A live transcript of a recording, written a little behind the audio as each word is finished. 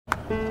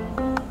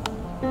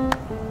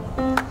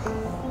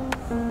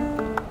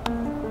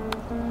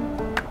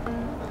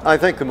I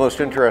think the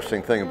most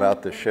interesting thing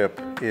about the ship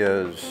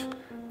is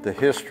the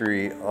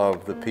history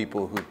of the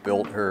people who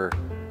built her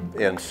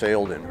and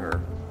sailed in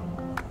her.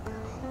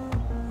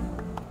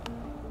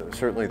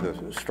 Certainly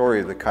the story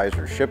of the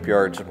Kaiser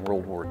Shipyards in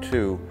World War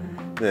II,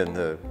 then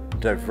the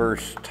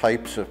diverse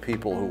types of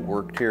people who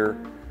worked here,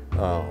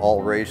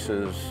 all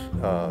races,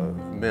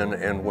 men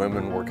and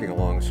women working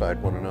alongside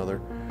one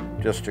another,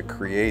 just to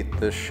create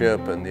this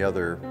ship and the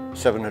other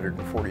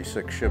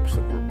 746 ships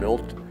that were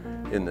built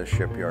in this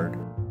shipyard.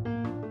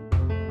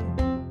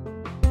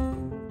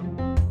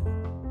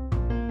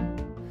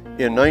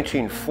 In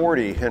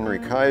 1940, Henry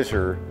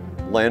Kaiser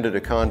landed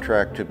a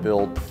contract to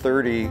build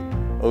 30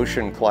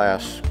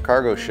 ocean-class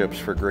cargo ships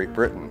for Great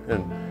Britain.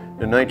 And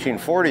in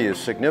 1940 is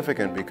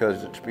significant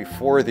because it's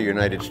before the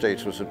United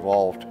States was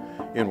involved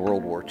in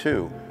World War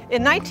II.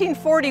 In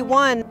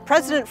 1941,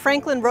 President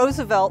Franklin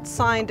Roosevelt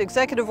signed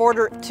executive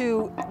order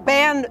to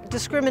ban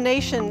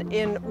discrimination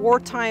in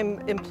wartime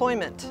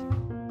employment.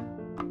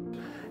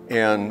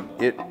 And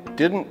it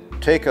didn't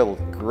take a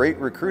great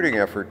recruiting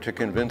effort to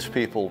convince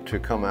people to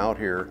come out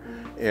here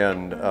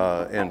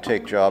and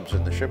take jobs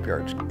in the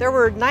shipyards. There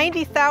were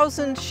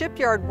 90,000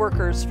 shipyard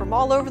workers from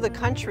all over the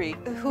country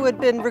who had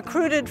been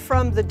recruited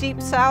from the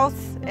Deep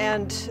South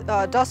and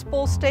Dust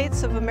Bowl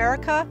states of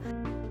America.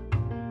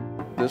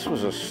 This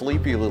was a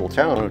sleepy little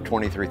town of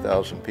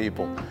 23,000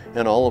 people,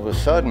 and all of a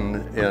sudden,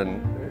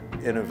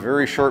 in a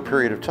very short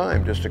period of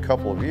time, just a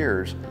couple of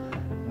years,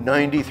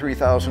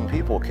 93,000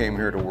 people came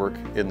here to work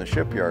in the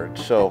shipyard.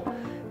 So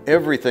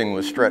everything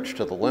was stretched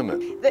to the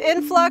limit. The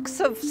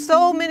influx of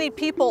so many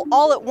people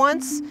all at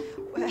once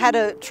had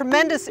a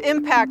tremendous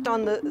impact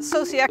on the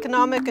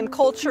socioeconomic and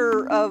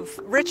culture of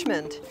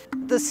Richmond.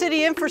 The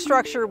city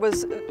infrastructure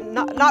was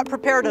not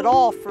prepared at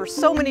all for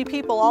so many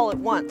people all at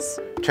once.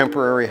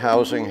 Temporary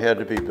housing had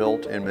to be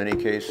built in many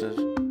cases.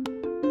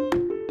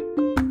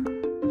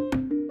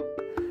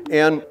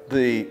 And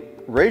the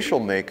racial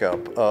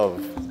makeup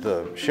of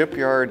the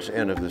shipyards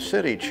and of the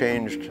city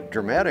changed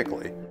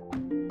dramatically.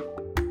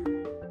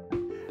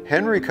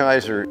 Henry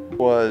Kaiser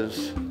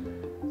was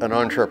an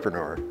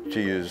entrepreneur,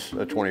 to use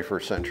a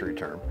 21st century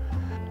term.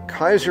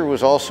 Kaiser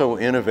was also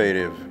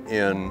innovative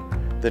in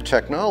the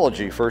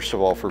technology, first of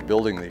all, for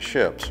building these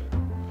ships.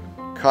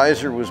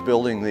 Kaiser was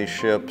building these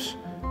ships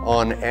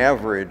on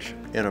average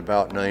in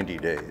about 90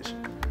 days.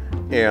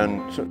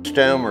 And so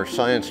STEM, or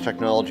science,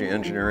 technology,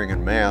 engineering,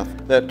 and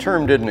math, that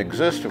term didn't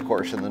exist, of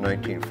course, in the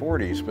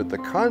 1940s, but the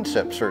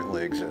concept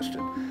certainly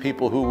existed.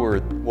 People who were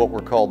what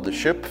were called the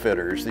ship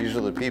fitters, these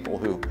are the people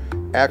who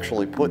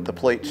actually put the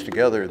plates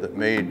together that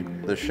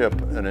made the ship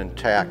an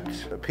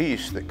intact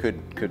piece that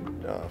could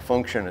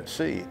function at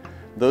sea.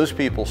 Those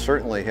people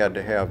certainly had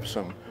to have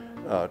some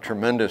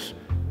tremendous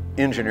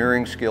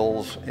engineering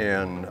skills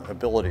and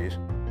abilities.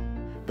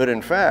 But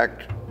in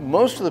fact,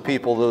 most of the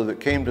people, though, that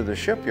came to the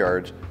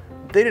shipyards,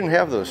 they didn't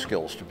have those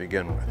skills to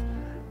begin with.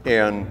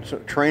 And so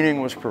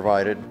training was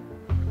provided.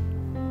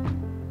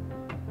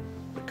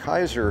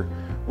 Kaiser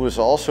was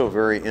also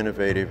very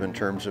innovative in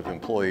terms of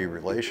employee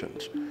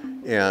relations.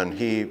 And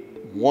he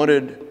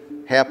wanted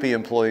happy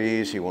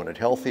employees, he wanted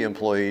healthy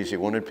employees, he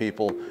wanted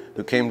people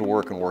who came to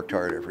work and worked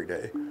hard every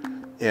day.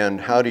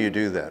 And how do you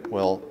do that?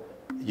 Well,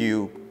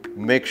 you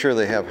make sure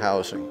they have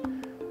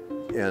housing.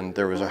 And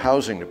there was a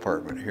housing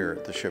department here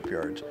at the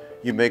shipyards.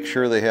 You make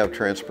sure they have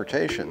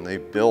transportation. They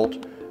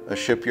built a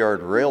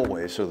shipyard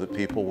railway so that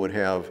people would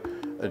have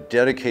a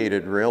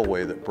dedicated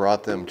railway that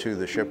brought them to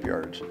the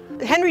shipyards.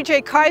 Henry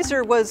J.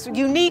 Kaiser was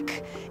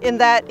unique in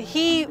that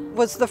he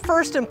was the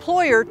first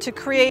employer to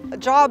create a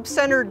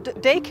job-centered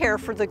daycare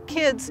for the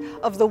kids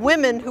of the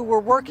women who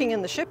were working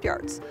in the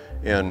shipyards.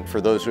 And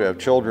for those who have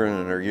children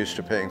and are used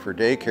to paying for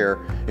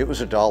daycare, it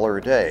was $1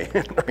 a day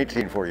in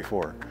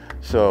 1944.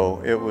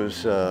 So it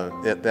was,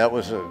 that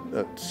was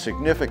a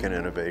significant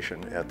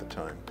innovation at the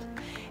time.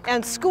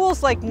 And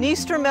schools like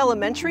Neestrom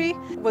Elementary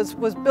was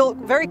built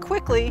very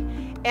quickly,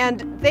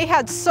 and they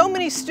had so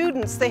many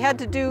students they had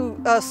to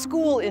do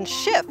school in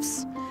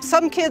shifts.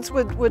 Some kids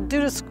would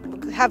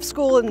have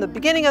school in the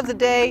beginning of the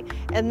day,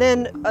 and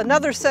then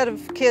another set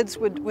of kids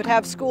would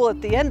have school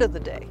at the end of the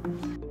day.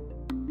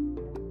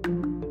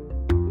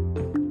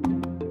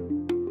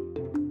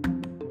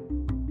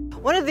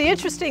 One of the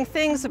interesting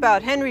things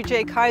about Henry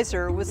J.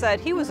 Kaiser was that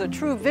he was a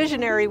true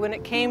visionary when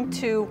it came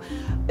to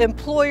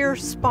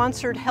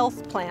employer-sponsored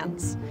health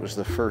plans. It was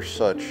the first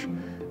such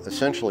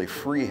essentially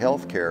free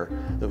health care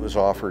that was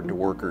offered to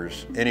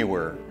workers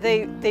anywhere.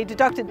 They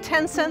deducted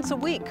 10 cents a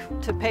week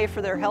to pay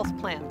for their health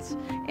plans.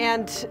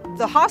 And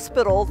the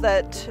hospital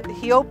that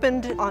he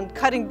opened on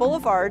Cutting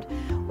Boulevard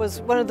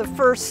was one of the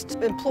first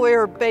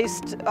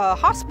employer-based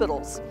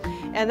hospitals.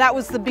 And that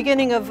was the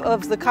beginning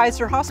of the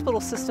Kaiser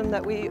hospital system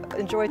that we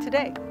enjoy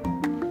today.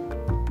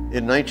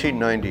 In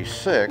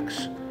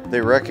 1996, they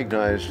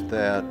recognized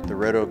that the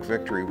Red Oak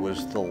Victory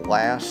was the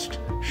last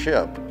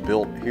ship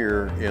built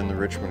here in the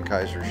Richmond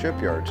Kaiser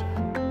Shipyards.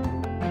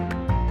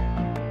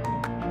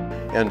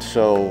 And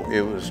so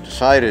it was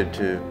decided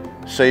to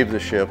save the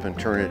ship and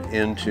turn it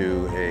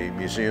into a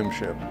museum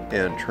ship,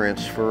 and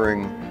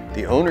transferring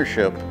the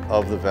ownership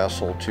of the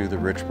vessel to the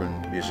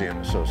Richmond Museum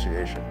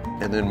Association,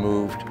 and then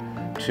moved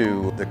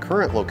to the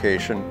current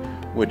location,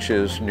 which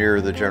is near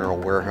the General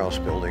Warehouse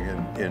building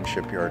in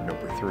Shipyard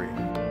number 3.